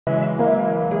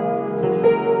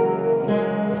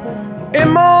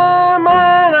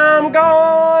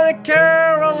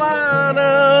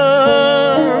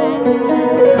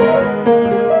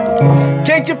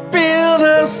Can't you feel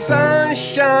the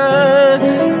sunshine?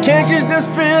 Can't you just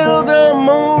feel the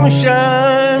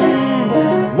moonshine?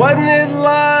 Wasn't it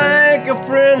like a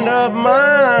friend of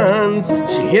mine?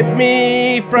 She hit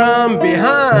me from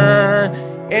behind,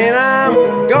 and I'm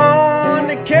going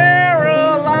to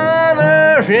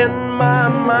Carolina in my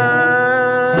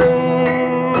mind.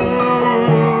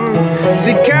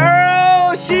 See,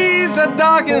 Carol, she's a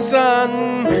darkened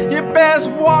sun. You best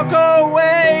walk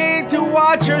away to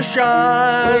watch her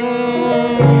shine.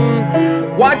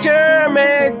 Watch her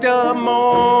make the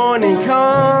morning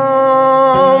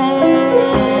come.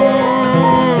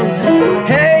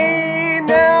 Hey,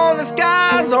 now the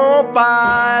sky's on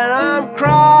fire. I'm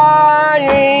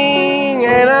crying,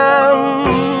 and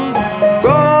I'm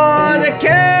going to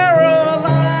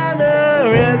Carolina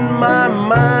in my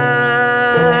mind.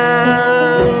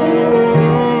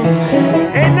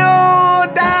 Ain't no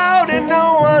doubt in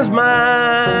no one's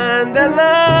mind that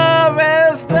love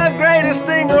is the greatest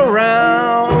thing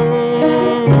around.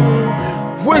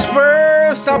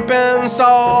 Whisper something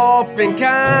soft and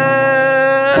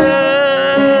kind.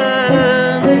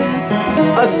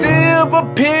 A silver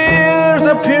tears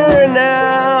appear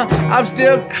now. I'm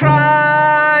still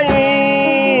crying,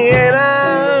 and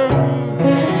I'm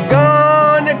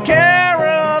going to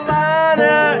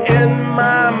Carolina in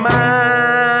my mind.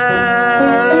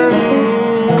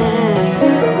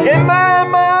 In my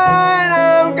mind,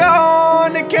 I'm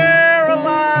going to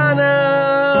Carolina.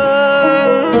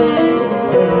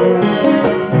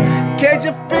 Can't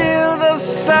you feel the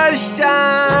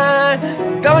sunshine?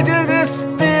 Don't you just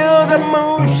feel the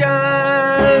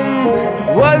moonshine?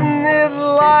 Wasn't it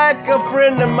like a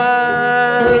friend of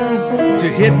mine to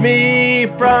hit me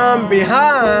from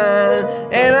behind?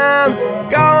 And I'm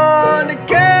going to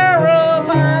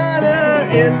Carolina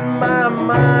in my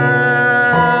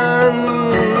mind.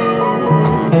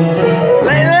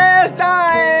 Late last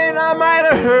night I might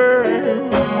have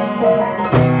heard,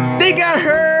 think I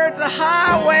heard the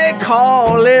highway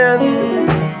calling,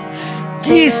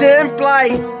 geese in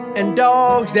flight and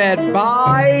dogs that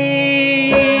bite.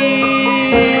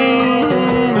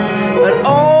 An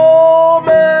old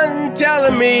man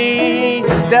telling me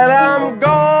that I'm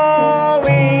going,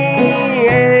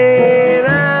 and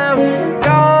I'm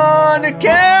going to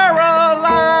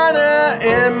Carolina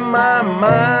in my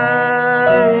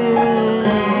mind.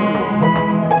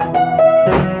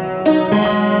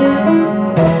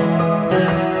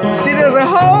 See, there's a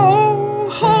whole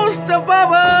host of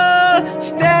others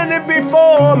standing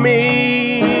before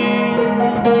me.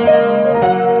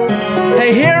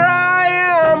 Hey, here I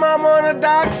am, I'm on the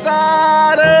dark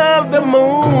side of the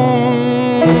moon,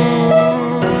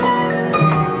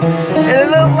 and it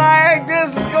looks like this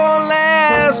is gonna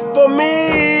last for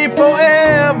me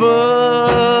forever.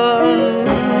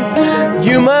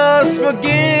 You must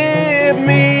forgive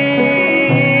me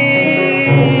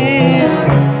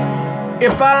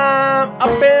if I'm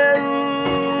up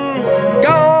and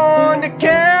gone to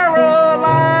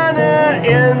Carolina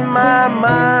in my mind.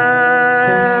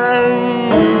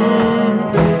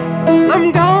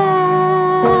 I'm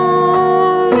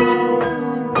gone,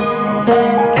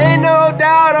 ain't no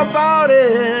doubt about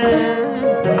it.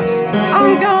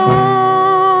 I'm gone.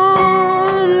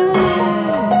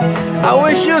 I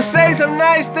wish you'd say some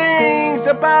nice things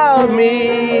about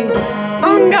me.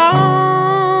 I'm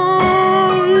gone,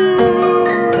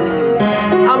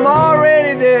 I'm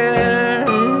already there.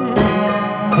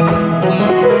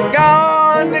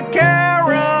 Gone to Carolina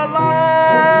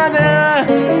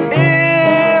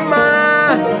in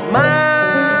my mind.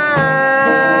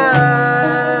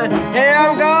 Hey,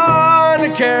 I'm gone to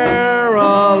Carolina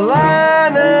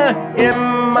in my mind.